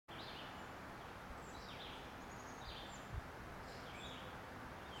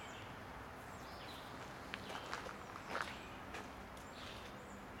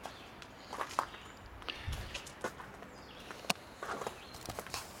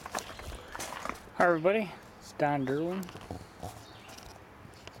Hi everybody, it's Don Derwin.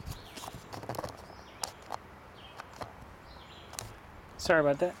 Sorry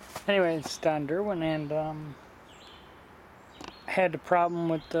about that. Anyway, it's Don Derwin, and I had a problem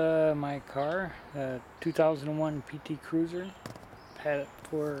with my car, 2001 PT Cruiser. I've had it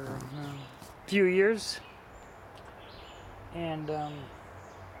for a few years, and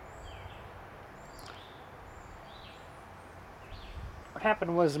what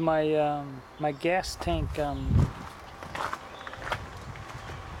happened was my my gas tank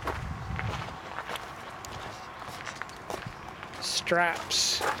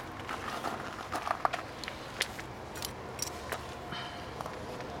straps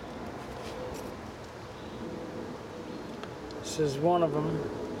this is one of them,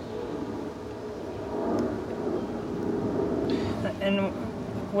 and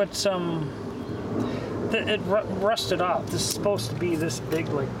what's it rusted off. This is supposed to be this big,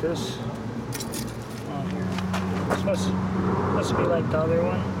 like this. Oh, here. It's supposed to be like the other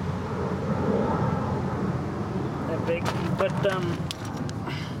one. That big. But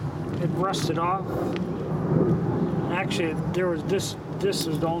it rusted off. Actually, there was this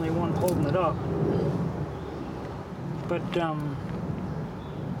was the only one holding it up. But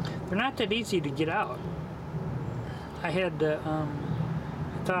they're not that easy to get out. I had to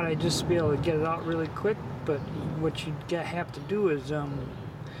I thought I'd just be able to get it out really quick, but what you have to do is you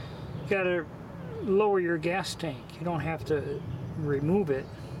gotta lower your gas tank. You don't have to remove it,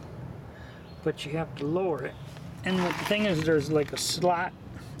 but you have to lower it. And the thing is, there's like a slot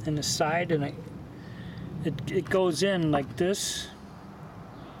in the side, and it goes in like this.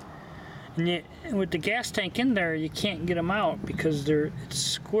 And with the gas tank in there, you can't get them out because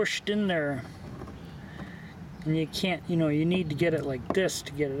it's squished in there. And you can't, you need to get it like this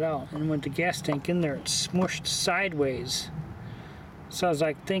to get it out. And with the gas tank in there, it's smushed sideways. So I was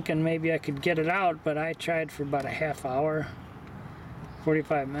like thinking maybe I could get it out, but I tried for about a half hour,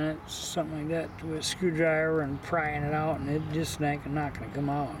 45 minutes, something like that, with a screwdriver and prying it out, and it just not going to come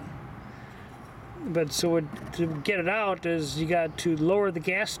out. But so to get it out is you got to lower the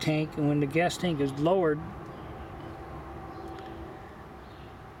gas tank, and when the gas tank is lowered,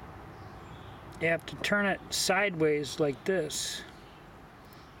 you have to turn it sideways like this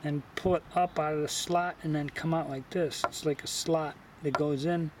and pull it up out of the slot and then come out like this. It's like a slot that goes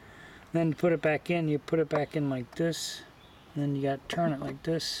in. Then to put it back in, you put it back in like this, and then you got to turn it like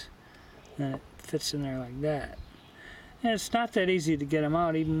this, and it fits in there like that. And it's not that easy to get them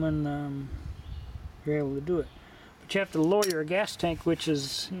out, even when you're able to do it. But you have to lower your gas tank, which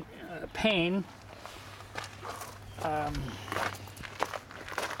is a pain.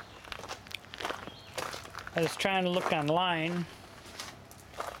 I was trying to look online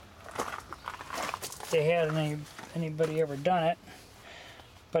if they had anybody ever done it,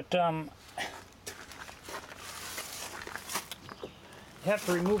 but you have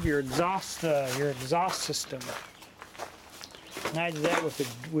to remove your exhaust system. And I did that with the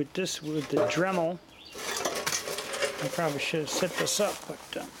Dremel. I probably should have set this up, but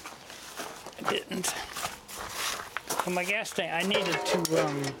I didn't. For my gas tank, I needed to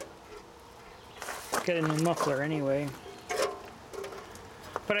get a new muffler anyway.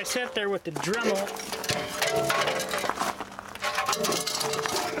 But I sat there with the Dremel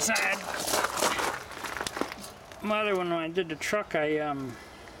aside. My other one, when I did the truck, I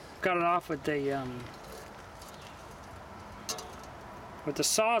got it off with the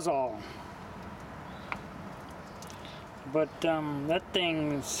Sawzall. But that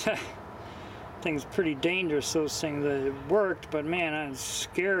thing's pretty dangerous. Those things, it worked, but man, I was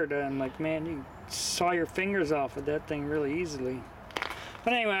scared. I'm like, man, you saw your fingers off of that thing really easily.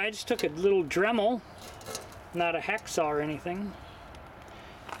 But anyway, I just took a little Dremel, not a hacksaw or anything,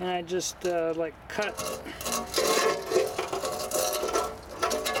 and I just like cut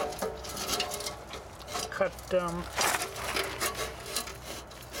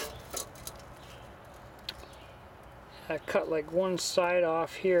I cut like one side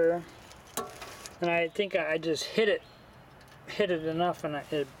off here, and I think I just hit it enough, and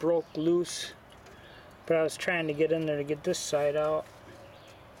it broke loose. But I was trying to get in there to get this side out.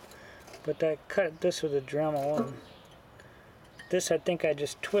 But I cut this with a Dremel, and this I think I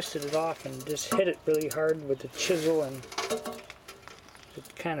just twisted it off and just hit it really hard with the chisel, and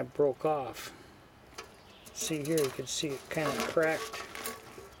it kind of broke off. See here, you can see it kind of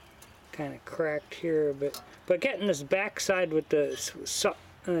cracked here, but getting this back side with the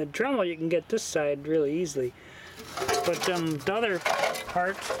Dremel, you can get this side really easily. But the other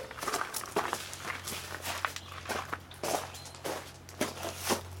part,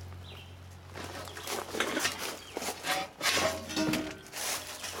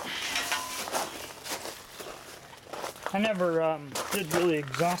 I never did really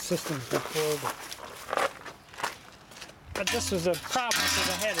exhaust systems before, but this was a problem because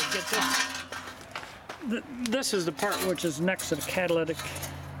I had to get this. This is the part which is next to the catalytic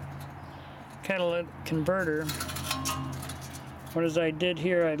converter. What as I did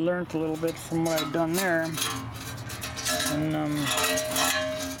here, I learned a little bit from what I'd done there, and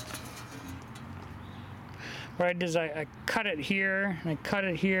what I did is I cut it here, and I cut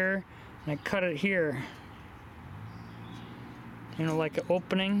it here, and I cut it here. You know, like an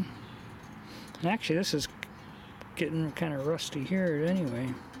opening. And actually, this is getting kind of rusty here anyway.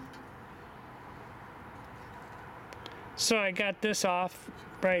 So I got this off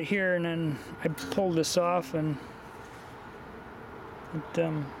right here, and then I pulled this off, and it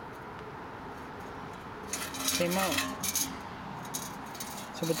came out.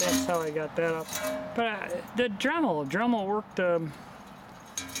 So, but that's how I got that up. But the Dremel worked. Or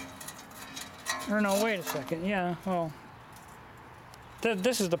no, wait a second. Yeah, well.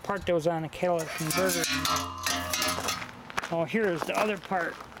 This is the part that was on the catalytic converter. Oh, here is the other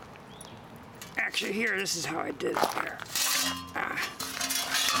part. Actually, here, this is how I did it here.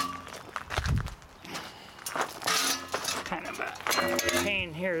 Kind of a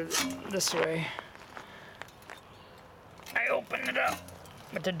pain here this way. I opened it up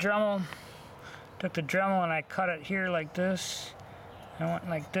with the Dremel. Took the Dremel and I cut it here like this. I went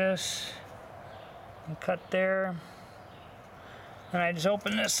like this and cut there. And I just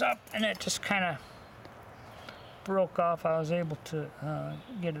opened this up, and it just kind of broke off. I was able to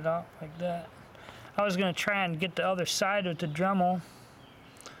get it off like that. I was going to try and get the other side with the Dremel,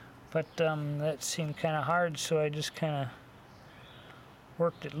 but that seemed kind of hard, so I just kind of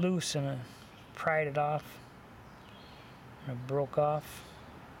worked it loose and pried it off. And it broke off.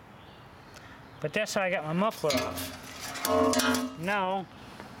 But that's how I got my muffler off. Now,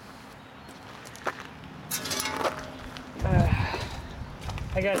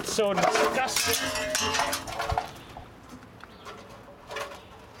 I got so disgusted.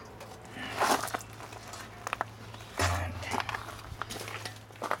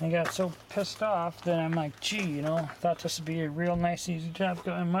 I got so pissed off that I'm like, gee, you know, I thought this would be a real nice, easy job to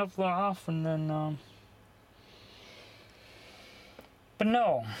get my muffler off, and then, but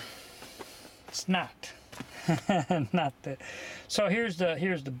no, it's not. Not that. So here's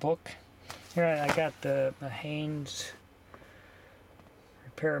the book. Here I got the Haynes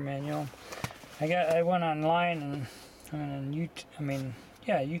repair manual. I went online and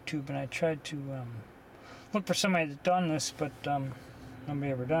YouTube, and I tried to look for somebody that's done this, but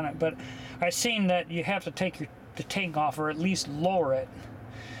nobody ever done it. But I seen that you have to take the tank off, or at least lower it.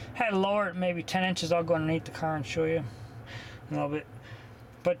 I had to lower it maybe 10 inches. I'll go underneath the car and show you a little bit.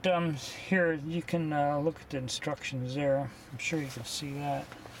 But here you can look at the instructions there. I'm sure you can see that.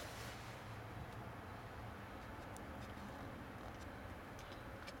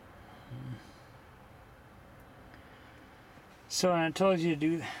 So and it tells you to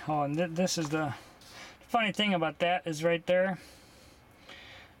do. Oh, and this is the funny thing about that is right there.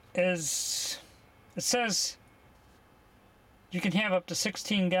 Is it says you can have up to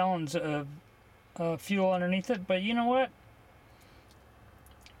 16 gallons of fuel underneath it, but you know what?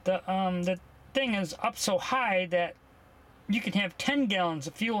 The thing is up so high that you can have 10 gallons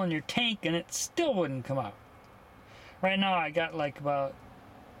of fuel in your tank and it still wouldn't come out. Right now I got like about,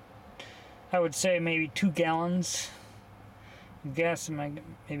 I would say maybe 2 gallons of gas in my,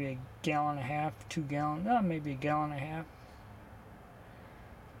 maybe a gallon and a half, 2 gallons, maybe a gallon and a half.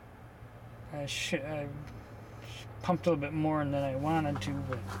 I pumped a little bit more than I wanted to,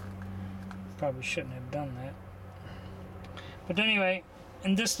 but probably shouldn't have done that. But anyway,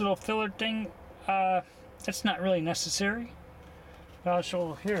 and this little filler thing, it's not really necessary. But I'll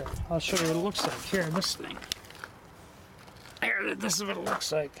show here. I'll show you what it looks like. Here, this thing. Here, this is what it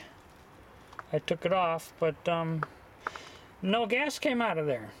looks like. I took it off, but no gas came out of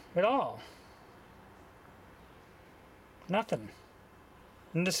there at all. Nothing.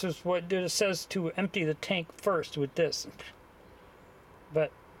 And this is what it says, to empty the tank first with this. But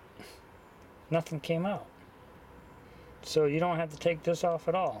nothing came out. So you don't have to take this off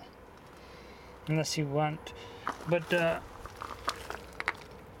at all. Unless you want. But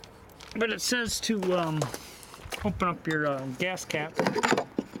it says to open up your gas cap.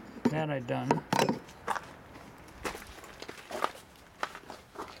 That I done.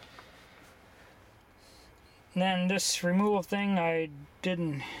 And then this removal thing, I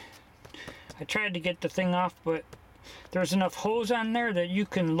tried to get the thing off, but there's enough hose on there that you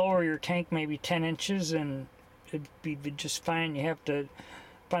can lower your tank maybe 10 inches and it'd be just fine. You have to,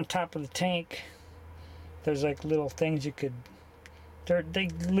 up on top of the tank, there's like little things you could, they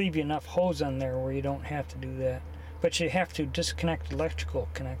leave you enough hose on there where you don't have to do that. but you have to disconnect electrical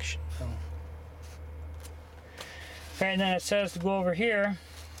connection. So. Okay, and then it says to go over here.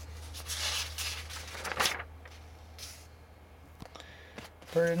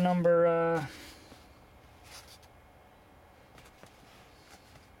 For number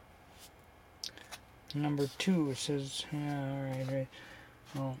number 2, it says, yeah, right.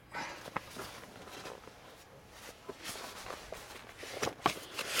 Well,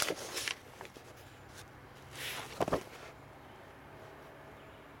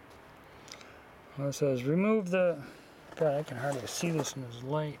 it says remove the, God, I can hardly see this in this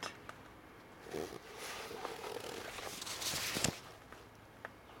light.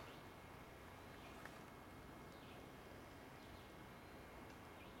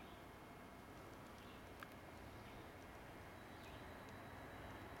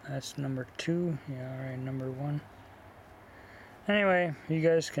 That's number 2. Yeah, alright, number 1. Anyway, you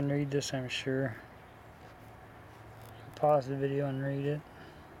guys can read this, I'm sure. Pause the video and read it.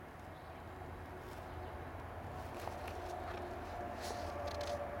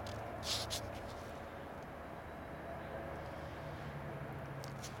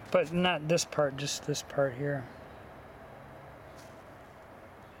 But not this part, just this part here.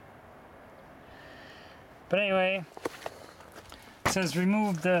 But anyway, it says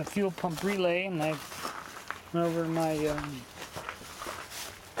remove the fuel pump relay, and I went over my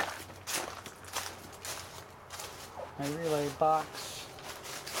my relay box,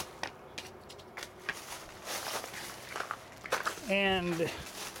 and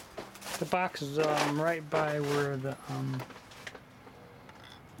the box is right by where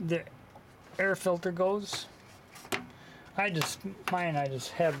the air filter goes. I just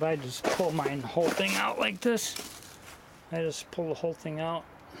pull mine whole thing out like this. I just pull the whole thing out.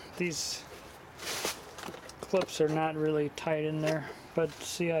 These clips are not really tight in there, but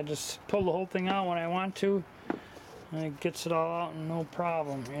see, I just pull the whole thing out when I want to, and it gets it all out and no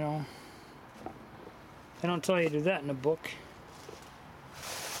problem, you know. They don't tell you to do that in the book.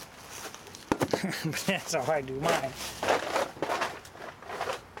 But that's how I do mine.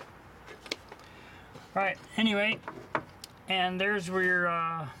 Right, anyway, and there's where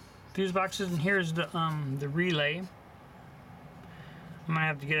your fuse box is, and here's the relay. I'm gonna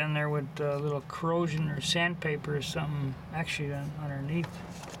have to get in there with a little corrosion or sandpaper or something, actually underneath.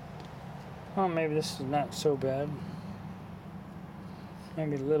 Oh, maybe this is not so bad.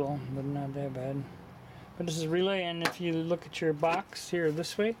 Maybe a little, but not that bad. But this is relay, and if you look at your box here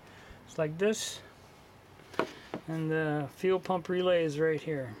this way, it's like this. And the fuel pump relay is right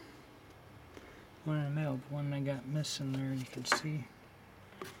here. One in the middle, the one I got missing there, you can see.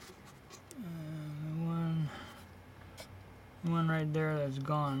 The one right there that's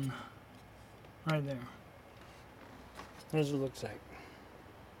gone. Right there. That's what it looks like.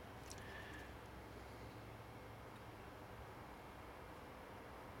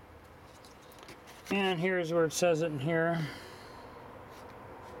 And here's where it says it in here.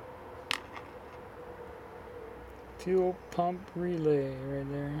 Fuel pump relay right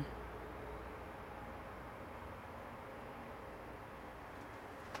there.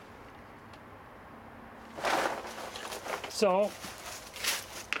 So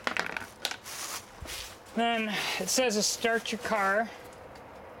then it says to start your car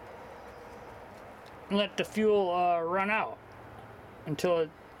and let the fuel run out until it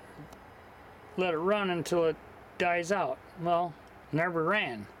dies out. Well, never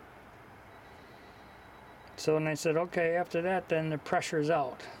ran. So then I said, okay, after that then the pressure's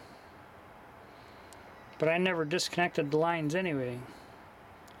out. But I never disconnected the lines anyway.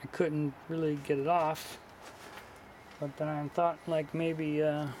 I couldn't really get it off. But then I thought, like, maybe,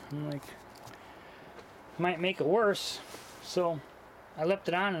 might make it worse. So I left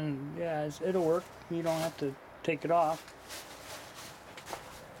it on, and yeah, it'll work. You don't have to take it off.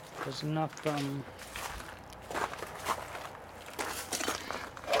 There's enough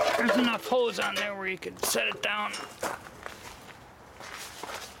hose on there where you could set it down.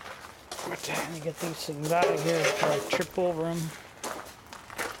 But let me get these things out of here before I trip over them.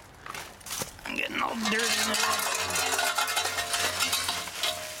 I'm getting all dirty now.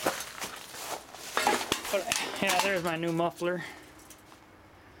 But, yeah, there's my new muffler.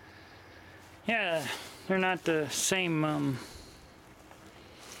 Yeah, they're not the same.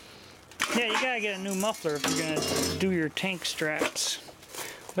 Yeah, you gotta get a new muffler if you're gonna do your tank straps.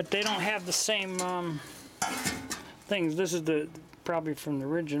 But they don't have the same things. This is probably from the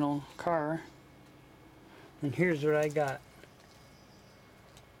original car. And here's what I got.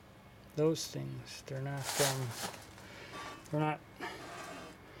 Those things. They're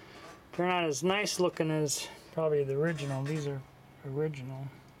not as nice looking as probably the original. These are original.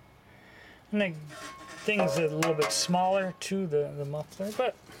 And the thing's a little bit smaller too, the muffler,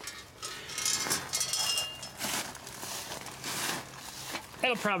 but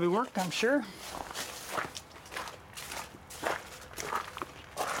it'll probably work, I'm sure.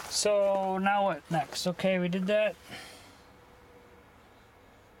 So now what next? Okay, we did that.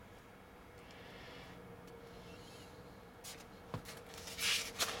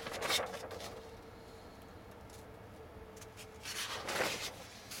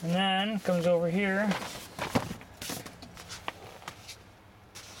 And then comes over here.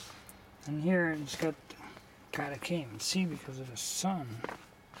 And here it's got, God, I can't even see because of the sun.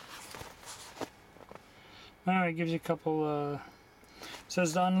 Well, it gives you a couple,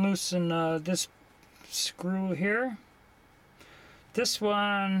 says to unloosen this screw here. This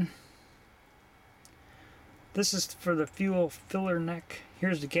one, this is for the fuel filler neck.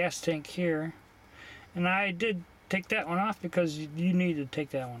 Here's the gas tank here. And I did take that one off because you need to take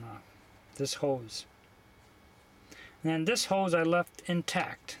that one off. This hose. And then this hose I left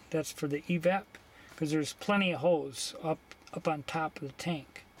intact. That's for the evap, because there's plenty of hose up on top of the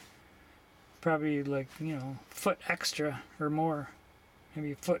tank. Probably like, you know, foot extra or more.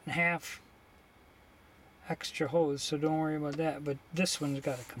 Maybe a foot and a half extra hose, so don't worry about that. But this one's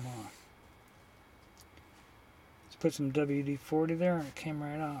got to come off. Let's put some WD-40 there and it came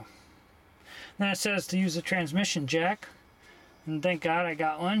right off. Then it says to use the transmission jack, and thank God I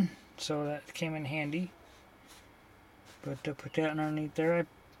got one, so that came in handy. But to put that underneath there, I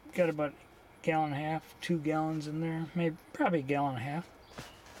got about a gallon and a half, 2 gallons in there, maybe probably a gallon and a half.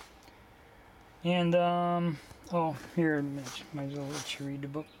 And oh, here, might as well let you read the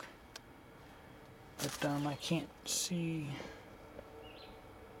book. But I can't see.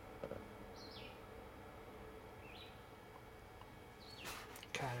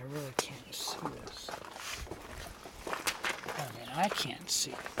 God, I really can't see this. I mean, I can't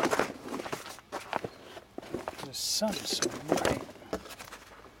see it. The sun is so bright.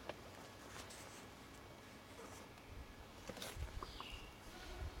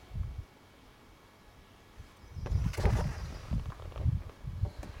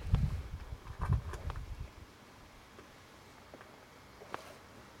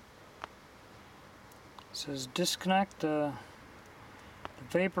 It says disconnect the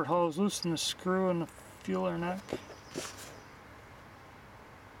vapor hose, loosen the screw in the fueler neck.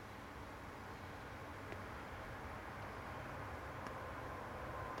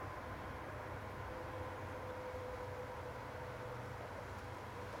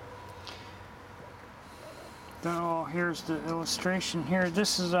 Then, oh, here's the illustration here.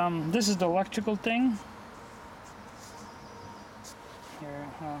 This is the electrical thing. Here,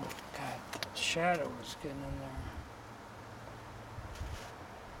 oh God, the shadow is getting in there.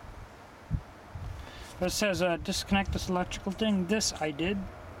 But it says disconnect this electrical thing. This I did,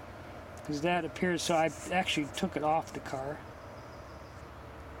 because that appears, so I actually took it off the car.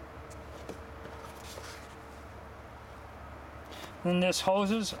 Then this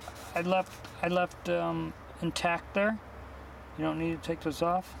hoses, I left intact there. You don't need to take those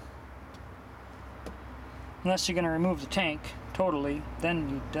off. Unless you're going to remove the tank totally, then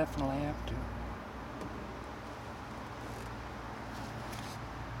you definitely have to.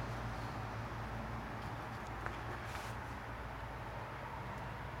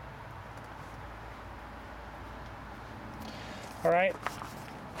 Alright,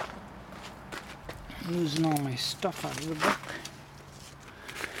 losing all my stuff out of the book.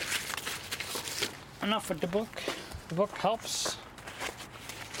 Enough with the book. The book helps,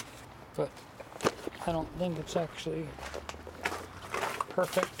 but I don't think it's actually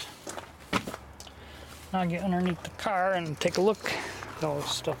perfect. Now I'll get underneath the car and take a look at all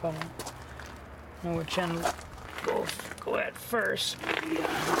this stuff. I don't know which end to go at first. Maybe,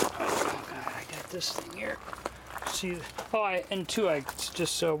 oh God, I got this thing here. See, oh, I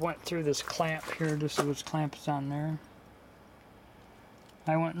just went through this clamp here. This is what clamp is on there.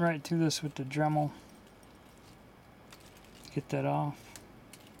 I went right through this with the Dremel. Get that off.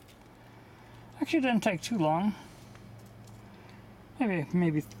 Actually, it didn't take too long.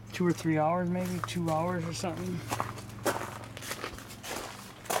 Maybe 2 or 3 hours, maybe 2 hours or something.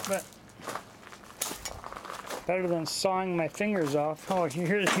 But better than sawing my fingers off. Oh,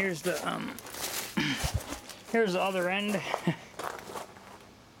 here's the here's the other end.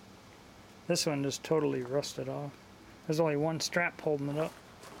 This one just totally rusted off. There's only one strap holding it up.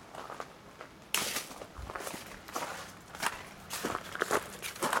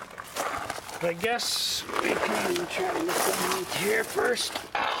 But I guess we can try to look underneath here first.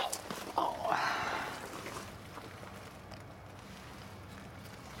 Ow. Oh.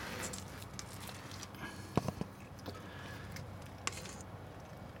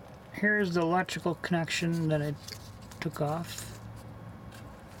 here's the electrical connection that I took off.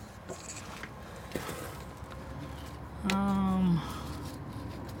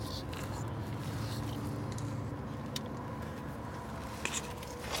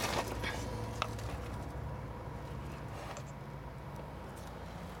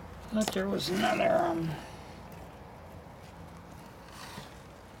 Thought there was another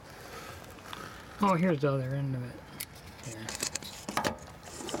oh, here's the other end of it. There.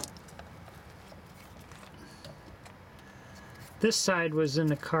 This side was in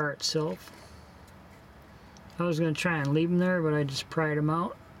the car itself. I was going to try and leave them there, but I just pried them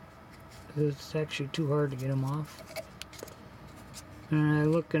out. It's actually too hard to get them off. And I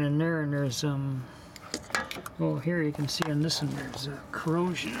look in there, and there's well, here you can see on this one there's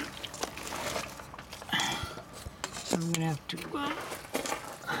corrosion. So I'm gonna have to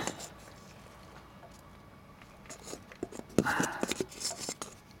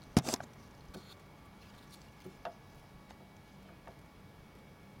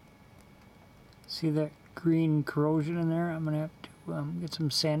see that green corrosion in there? I'm gonna have to get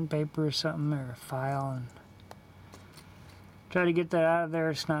some sandpaper or something, or a file, and try to get that out of there.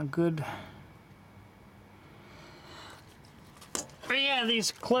 It's not good. But yeah,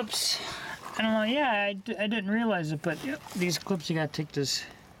 these clips, I don't know, yeah, I didn't realize it, but yep, these clips, you gotta take this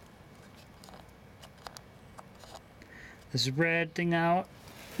red thing out,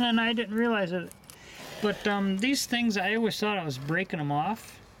 and I didn't realize it. But these things, I always thought I was breaking them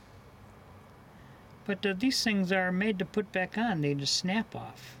off. But these things are made to put back on, they just snap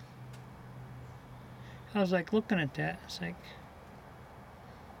off. I was like looking at that, it's like,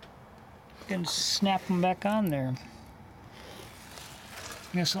 you can snap them back on there.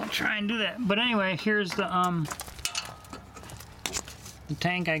 I guess I'll try and do that. But anyway, here's the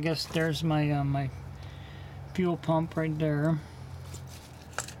tank. I guess there's my my fuel pump right there.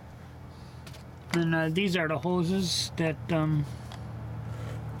 And these are the hoses that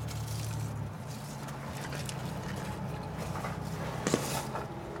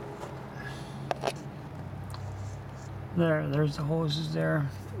there's the hoses there.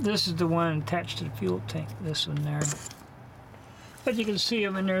 This is the one attached to the fuel tank. This one there. But you can see, I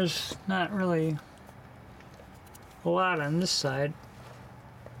mean, there's not really a lot on this side.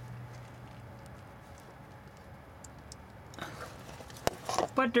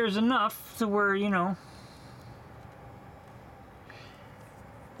 But there's enough to where, you know,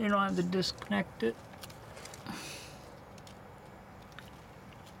 you don't have to disconnect it.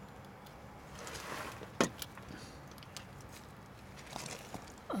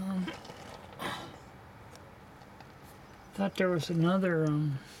 Thought there was another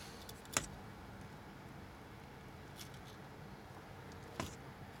in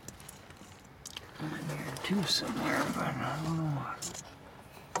there too somewhere, but I don't know.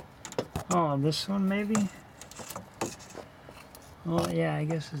 Oh, this one maybe? Oh yeah, I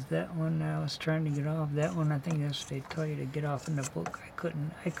guess it's that one that I was trying to get off. That one, I think that's what they tell you to get off in the book. I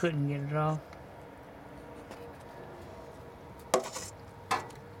couldn't get it off.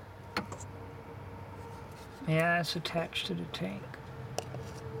 Yeah, it's attached to the tank.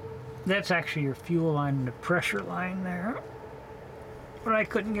 That's actually your fuel line and the pressure line there. But I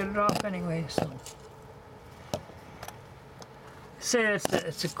couldn't get it off anyway, so. Say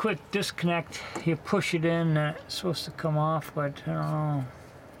it's a quick disconnect. You push it in, it's supposed to come off, but I don't know.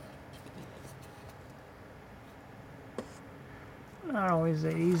 Not always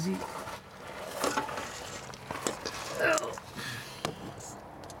that easy. Oh.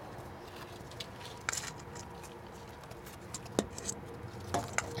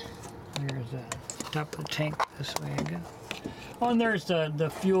 There's the top of the tank this way, I guess. Oh, and there's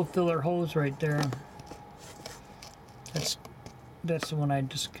the fuel filler hose right there. That's the one I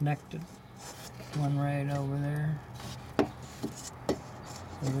disconnected. One right over there.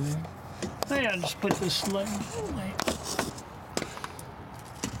 Over there. Oh yeah, just put this light.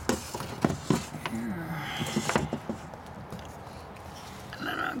 And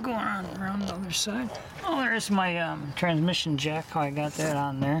then I'm going around the other side. Oh, there's my transmission jack. How I got that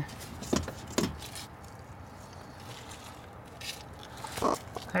on there.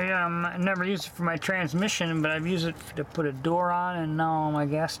 I never used it for my transmission, but I've used it to put a door on and now on my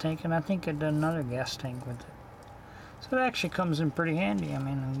gas tank, and I think I did another gas tank with it. So it actually comes in pretty handy. I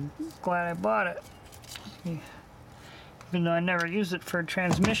mean, I'm glad I bought it. Even though I never used it for a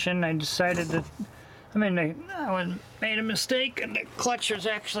transmission, I decided that, I mean, I made a mistake and the clutch was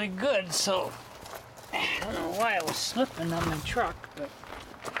actually good, so I don't know why I was slipping on my truck, but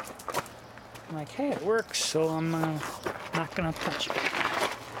I'm like, hey, it works, so I'm not gonna touch it.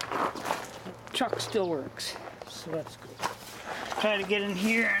 The truck still works, so that's good. try to get in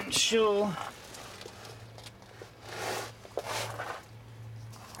here and show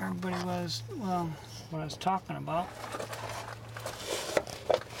everybody what I was talking about.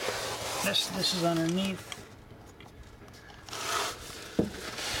 This is underneath.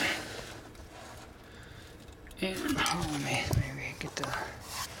 And oh man, maybe I get the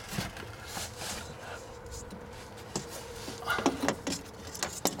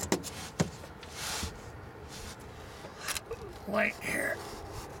light here.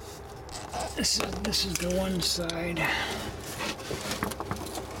 This is the one side.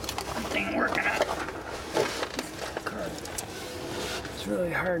 Thing working out. It's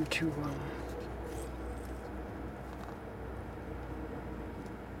really hard to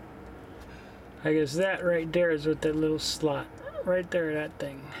I guess that right there is with that little slot. Right there, that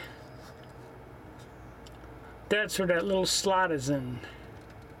thing. That's where that little slot is in.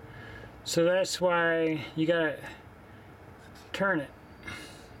 So that's why you gotta turn it.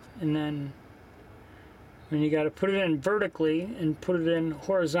 And then when you gotta put it in vertically and put it in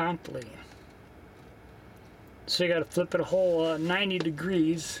horizontally. So you gotta flip it a whole 90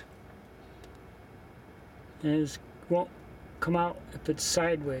 degrees. And it won't come out if it's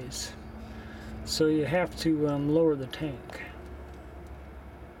sideways. So you have to lower the tank.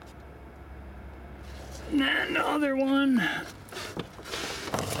 And then the other one.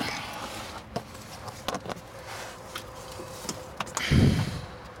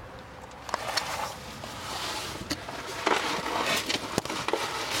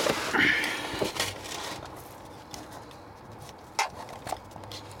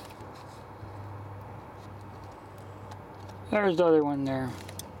 There's the other one there.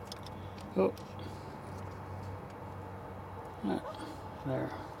 Oh.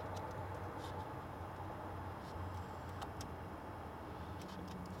 There.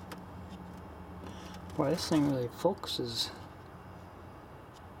 Boy, this thing really focuses.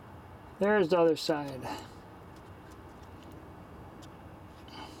 There's the other side.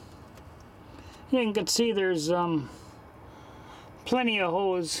 You can see there's plenty of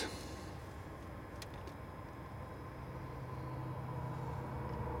hose.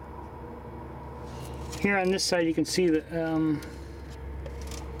 Here on this side you can see that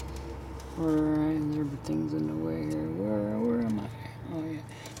everything's in the way here. Where am I? Oh yeah.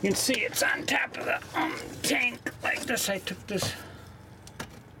 You can see it's on top of the tank like this. I took this.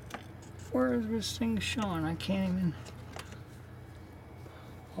 Where is this thing showing? I can't even.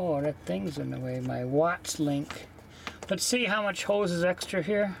 Oh, that thing's in the way. My watts link. Let's see how much hose is extra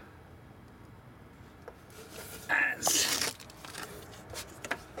here. That's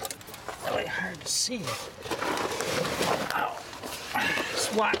really hard to see. Ow. These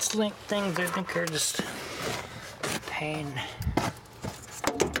watts link things, I think, are just a pain.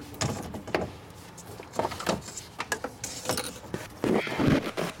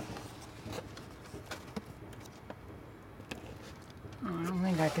 I don't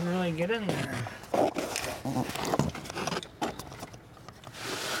think I can really get in there.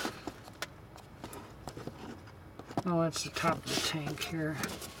 Oh, that's the top of the tank here.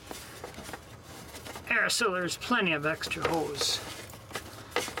 There, so there's plenty of extra hose.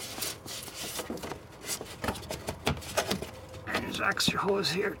 And there's extra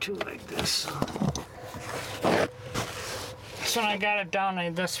hose here too, like this. So when I got it down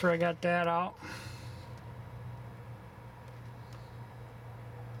like this, where I got that out.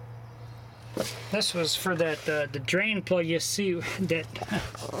 This was for that the drain plug. You see that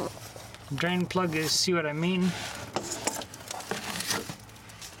drain plug? You see what I mean?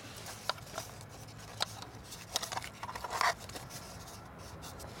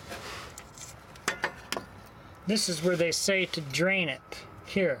 This is where they say to drain it.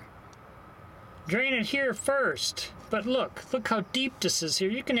 Here. Drain it here first. But look how deep this is here.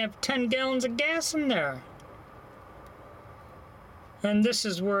 You can have 10 gallons of gas in there. And this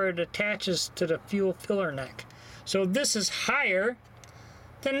is where it attaches to the fuel filler neck. So this is higher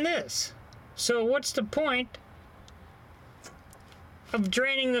than this. So what's the point of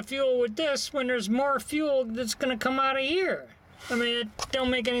draining the fuel with this when there's more fuel that's gonna come out of here? I mean, it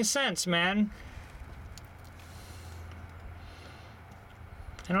don't make any sense, man.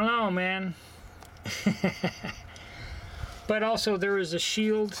 I don't know, man. But also there is a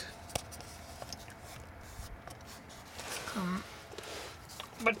shield.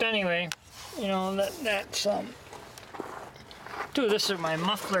 But anyway, you know, that's dude, this is my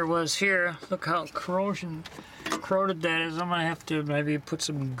muffler was here. Look how corroded that is. I'm gonna have to maybe put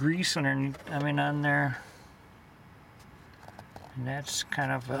some grease underneath, on there. And that's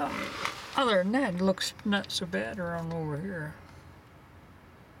kind of other than that, it looks not so bad around over here.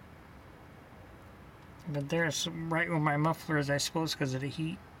 But there's right where my muffler is, I suppose, because of the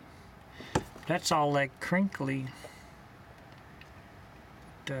heat. That's all like crinkly.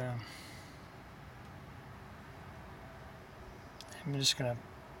 But, I'm just gonna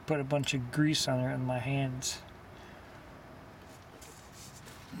put a bunch of grease on there in my hands.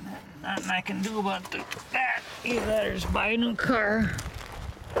 Nothing I can do about that. Either that or just buy a new car.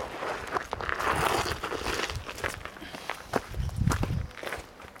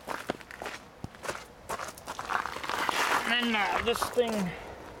 And then this thing.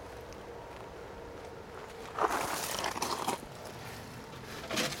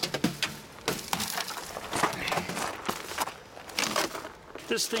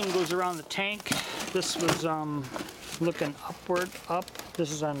 This thing goes around the tank. This was looking up. This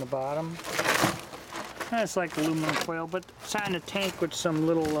is on the bottom. And it's like aluminum foil, but it's on the tank with some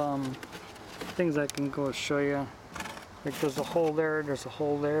little things I can go show you. Like there's a hole there, there's a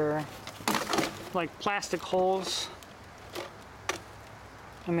hole there. Like plastic holes.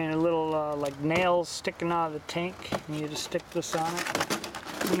 I mean, a little like nails sticking out of the tank, and you just stick this on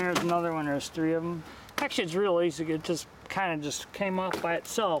it. And there's another one, there's 3 of them. Actually, it's real easy. It just kind of just came off by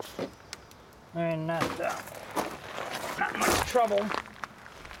itself. I mean, not much trouble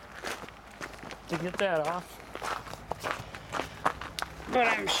to get that off. But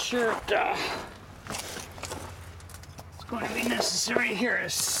I'm sure it's going to be necessary here.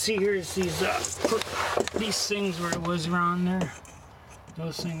 See, here's these things where it was around there.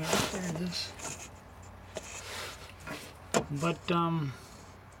 Those things right there. This.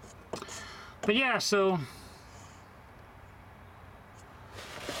 But yeah, so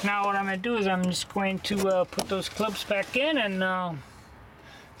now what I'm going to do is I'm just going to put those clips back in and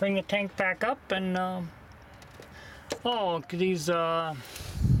bring the tank back up and oh, these after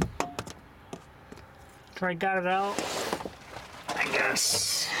I got it out, I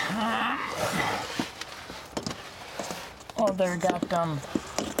guess oh, there got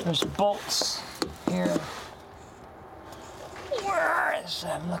there's bolts here. Where is it?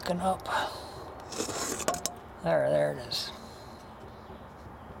 I'm looking up. There it is.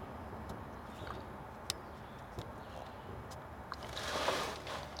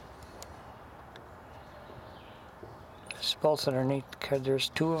 There's bolts underneath because there's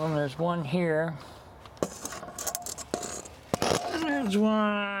 2 of them. There's one here. And there's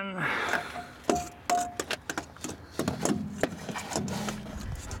one.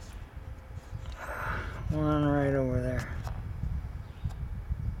 One right over there.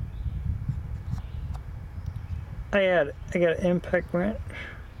 I got an impact wrench.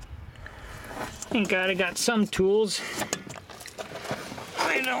 Thank God I got some tools.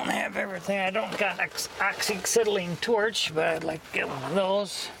 I don't have everything. I don't got an oxyacetylene torch, but I'd like to get one of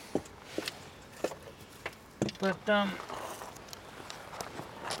those. But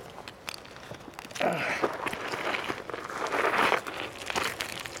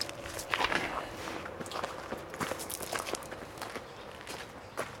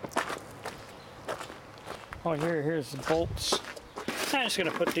oh, here's the bolts. I'm just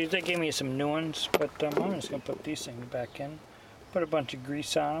gonna put these. They gave me some new ones, but I'm just gonna put these things back in. Put a bunch of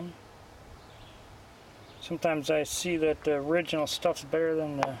grease on them. Sometimes I see that the original stuff's better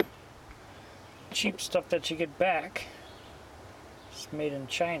than the cheap stuff that you get back. It's made in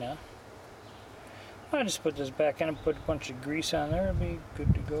China. I'll just put this back in and put a bunch of grease on there. It'll be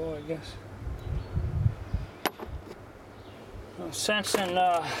good to go, I guess. No sense in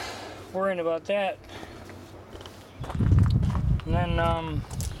worrying about that. And then,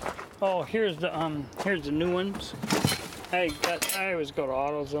 oh, here's the new ones. I always go to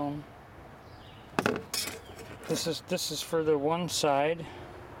AutoZone. This is for the one side.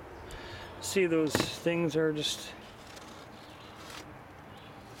 See, those things are just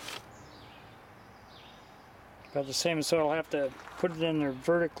about the same, so I'll have to put it in there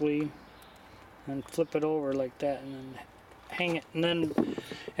vertically and flip it over like that, and then hang it. And then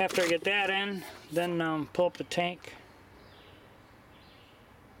after I get that in, then pull up the tank.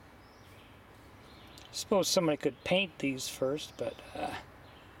 I suppose somebody could paint these first, but they're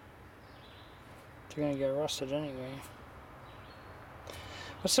gonna get rusted anyway.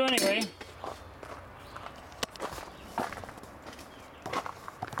 Well, so anyway,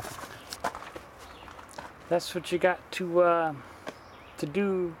 that's what you got to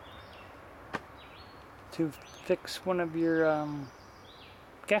do to fix one of your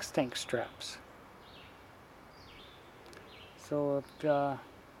gas tank straps. So if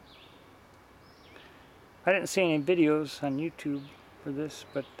I didn't see any videos on YouTube for this,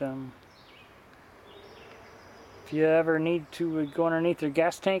 but if you ever need to go underneath your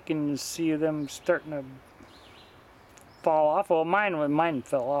gas tank and see them starting to fall off, well, mine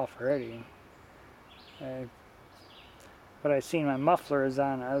fell off already. But I seen my muffler is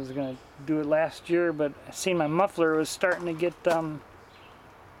on. I was gonna do it last year, but I seen my muffler was starting to get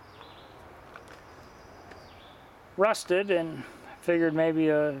rusted, and I figured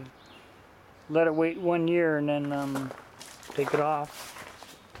maybe let it wait 1 year and then take it off.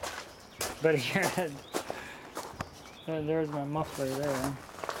 But here, there's my muffler there.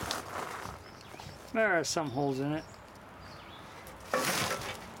 There are some holes in it.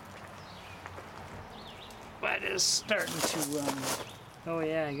 But it's starting to, oh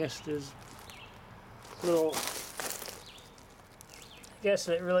yeah, I guess there's little, I guess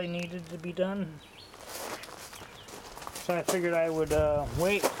it really needed to be done. So I figured I would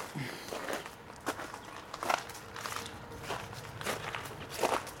wait.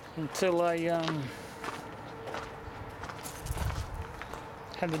 Until I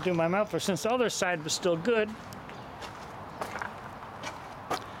had to do my muffler, since the other side was still good.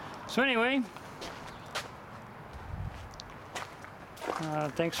 So anyway,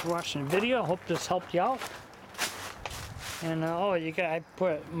 thanks for watching the video. Hope this helped you out. And oh, I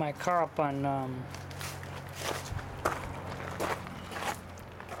put my car up on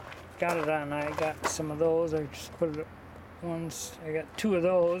got it on. I got some of those. I just put it ones. I got 2 of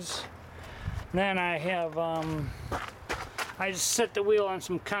those. And then I have I just set the wheel on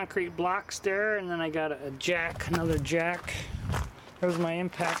some concrete blocks there, and then I got a jack, another jack. There's my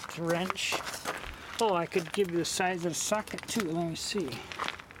impact wrench. Oh, I could give you the size of the socket too. Let me see.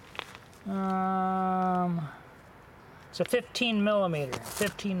 It's a 15 millimeter.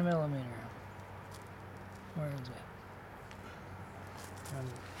 15 millimeter. Where is it?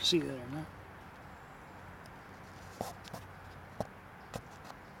 See that or not?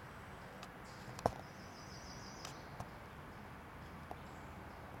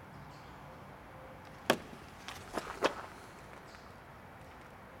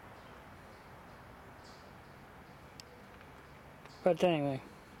 But anyway,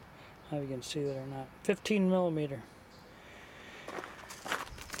 I don't know if you can see that or not. 15 millimeter.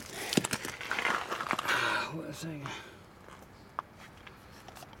 What was I?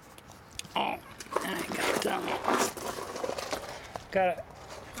 Oh, and I got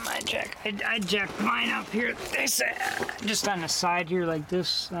my jack. I jacked mine up here. They say just on the side here, like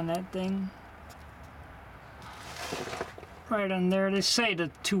this, on that thing. Right on there. They say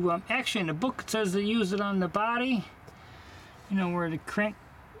to actually in the book it says to use it on the body. You know where the crank,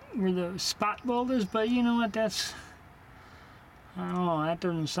 where the spot bolt is. But you know what? That's, I don't know. That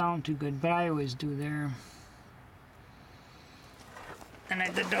doesn't sound too good. But I always do there. And I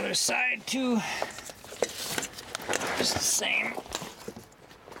did the other side too. Just the same.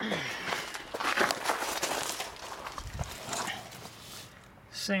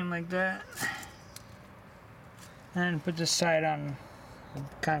 Same like that. And put this side on a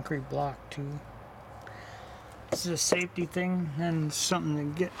concrete block too. This is a safety thing and something to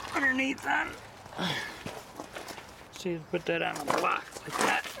get underneath on. So you put that on a block like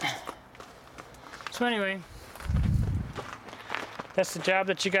that. So anyway, that's the job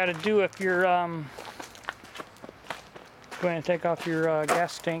that you got to do if you're going to take off your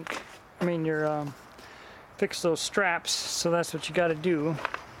gas tank. I mean your fix those straps. So that's what you got to do.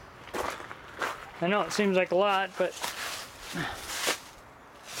 I know it seems like a lot, but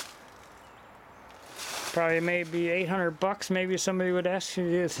probably maybe $800. Maybe somebody would ask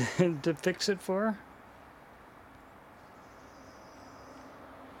you to fix it for.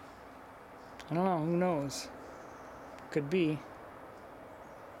 I don't know. Who knows? Could be.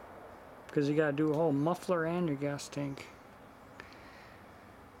 Because you gotta do a whole muffler and your gas tank.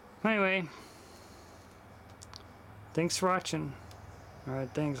 Anyway, thanks for watching. Alright,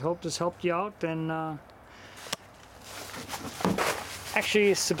 thanks. Hope this helped you out, and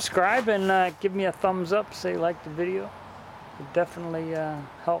actually subscribe and give me a thumbs up, say like the video. It would definitely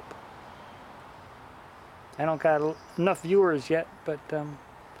help. I don't got enough viewers yet, but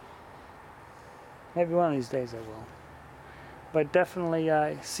maybe one of these days I will. But definitely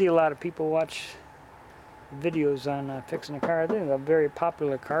I see a lot of people watch videos on fixing a car. I think it's a very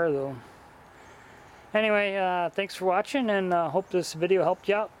popular car though. Anyway, thanks for watching, and hope this video helped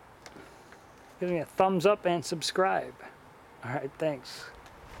you out. Give me a thumbs up and subscribe. Alright, thanks.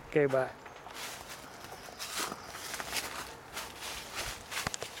 Okay, bye.